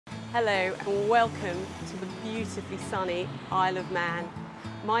Hello and welcome to the beautifully sunny Isle of Man.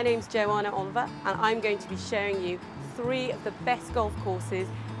 My name's Joanna Oliver and I'm going to be showing you 3 of the best golf courses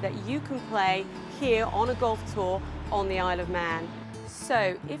that you can play here on a golf tour on the Isle of Man.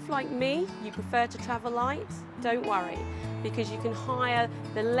 So if, like me, you prefer to travel light, don't worry, because you can hire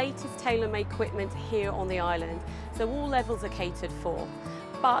the latest tailor-made equipment here on the island. So all levels are catered for.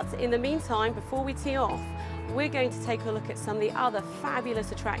 But in the meantime, before we tee off, we're going to take a look at some of the other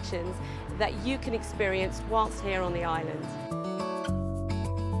fabulous attractions that you can experience whilst here on the island.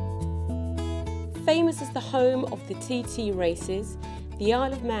 Famous as the home of the TT races, the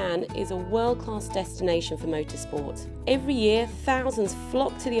Isle of Man is a world-class destination for motorsport. Every year, thousands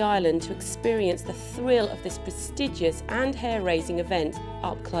flock to the island to experience the thrill of this prestigious and hair-raising event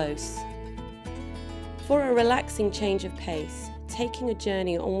up close. For a relaxing change of pace, taking a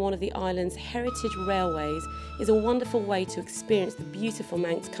journey on one of the island's heritage railways is a wonderful way to experience the beautiful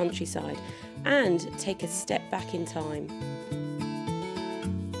Manx countryside and take a step back in time.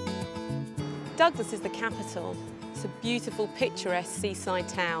 Douglas is the capital. It's a beautiful, picturesque seaside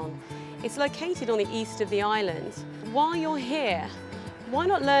town. It's located on the east of the island. While you're here, why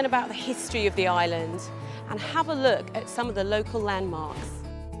not learn about the history of the island and have a look at some of the local landmarks?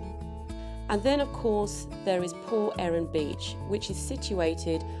 And then, of course, there is Port Erin Beach, which is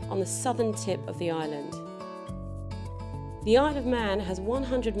situated on the southern tip of the island. The Isle of Man has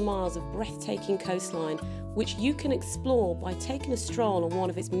 100 miles of breathtaking coastline, which you can explore by taking a stroll on one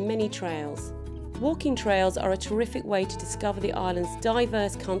of its many trails. Walking trails are a terrific way to discover the island's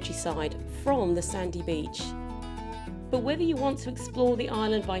diverse countryside from the sandy beach. But whether you want to explore the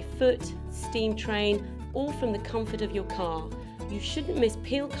island by foot, steam train, or from the comfort of your car, you shouldn't miss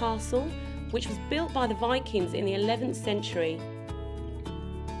Peel Castle, which was built by the Vikings in the 11th century.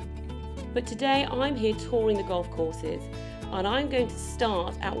 But today I'm here touring the golf courses, and I'm going to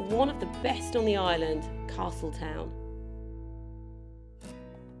start at one of the best on the island, Castletown.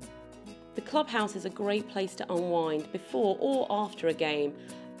 The clubhouse is a great place to unwind before or after a game,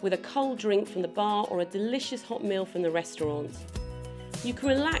 with a cold drink from the bar or a delicious hot meal from the restaurant. You can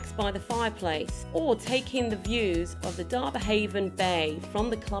relax by the fireplace or take in the views of the Darberhaven Bay from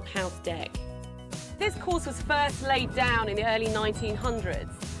the clubhouse deck. This course was first laid down in the early 1900s.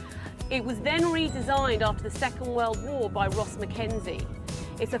 It was then redesigned after the Second World War by Ross Mackenzie.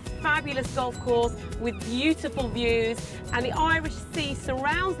 It's a fabulous golf course with beautiful views, and the Irish Sea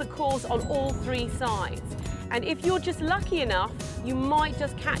surrounds the course on all 3 sides. And if you're just lucky enough, you might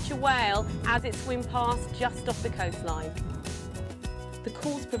just catch a whale as it swims past just off the coastline. The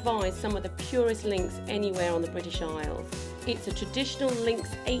course provides some of the purest links anywhere on the British Isles. It's a traditional links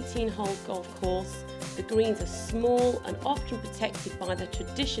 18-hole golf course. The greens are small and often protected by the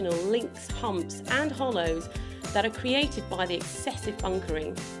traditional links humps and hollows that are created by the excessive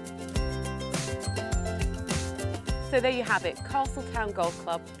bunkering. So there you have it, Castletown Golf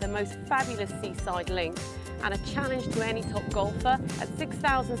Club, the most fabulous seaside links, and a challenge to any top golfer at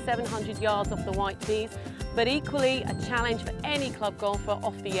 6,700 yards off the white tees, but equally a challenge for any club golfer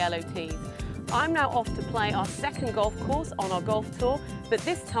off the yellow tees. I'm now off to play our second golf course on our golf tour, but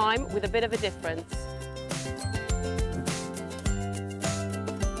this time with a bit of a difference.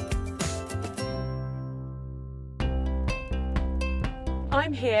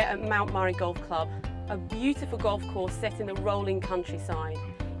 I'm here at Mount Murray Golf Club, a beautiful golf course set in the rolling countryside.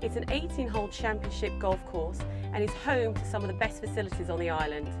 It's an 18-hole championship golf course and is home to some of the best facilities on the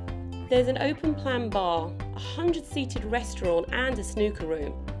island. There's an open plan bar, a 100-seated restaurant and a snooker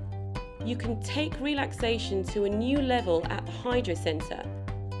room. You can take relaxation to a new level at the Hydro Centre.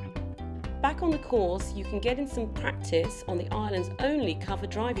 Back on the course, you can get in some practice on the island's only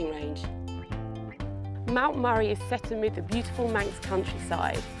covered driving range. Mount Murray is set amid the beautiful Manx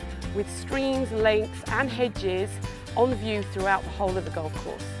countryside, with streams, lakes and hedges on view throughout the whole of the golf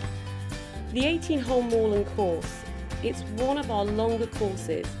course. The 18-hole moorland course, it's one of our longer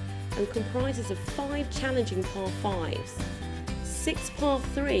courses and comprises of 5 challenging par 5s, 6 par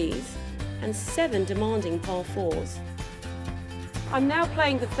 3s and 7 demanding par 4s. I'm now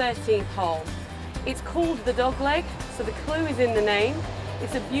playing the 13th hole. It's called the Dogleg, so the clue is in the name.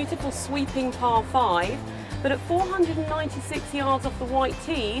 It's a beautiful sweeping par 5, but at 496 yards off the white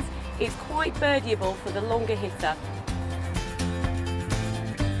tees, it's quite birdieable for the longer hitter.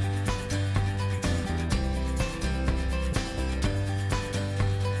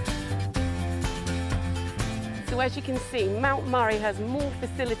 So as you can see, Mount Murray has more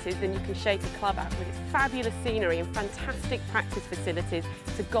facilities than you can shake a club at, with its fabulous scenery and fantastic practice facilities.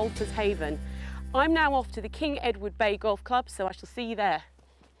 It's a golfer's haven. I'm now off to the King Edward Bay Golf Club, so I shall see you there.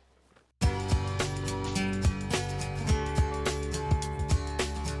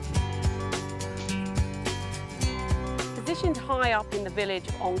 Positioned high up in the village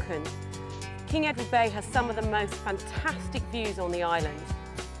of Onchan, King Edward Bay has some of the most fantastic views on the island.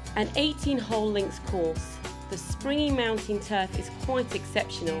 An 18-hole links course, the springy mountain turf is quite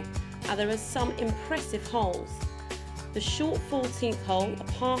exceptional, and there are some impressive holes. The short 14th hole, a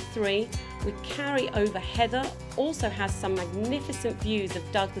par 3 with carry over heather, also has some magnificent views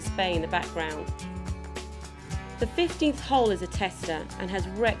of Douglas Bay in the background. The 15th hole is a tester and has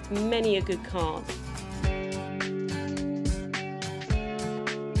wrecked many a good card.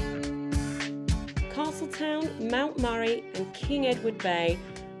 Castletown, Mount Murray and King Edward Bay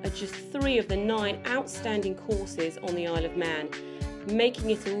are just 3 of the 9 outstanding courses on the Isle of Man, making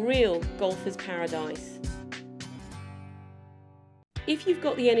it a real golfer's paradise. If you've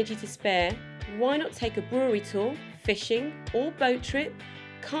got the energy to spare, why not take a brewery tour, fishing or boat trip,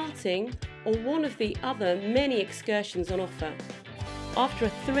 karting or one of the other many excursions on offer. After a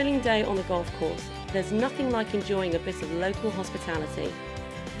thrilling day on the golf course, there's nothing like enjoying a bit of local hospitality.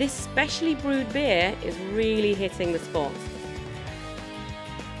 This specially brewed beer is really hitting the spot.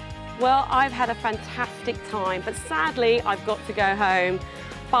 Well, I've had a fantastic time, but sadly I've got to go home.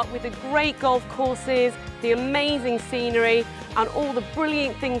 But with the great golf courses, the amazing scenery and all the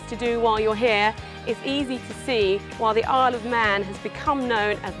brilliant things to do while you're here, it's easy to see why the Isle of Man has become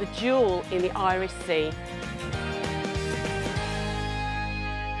known as the jewel in the Irish Sea.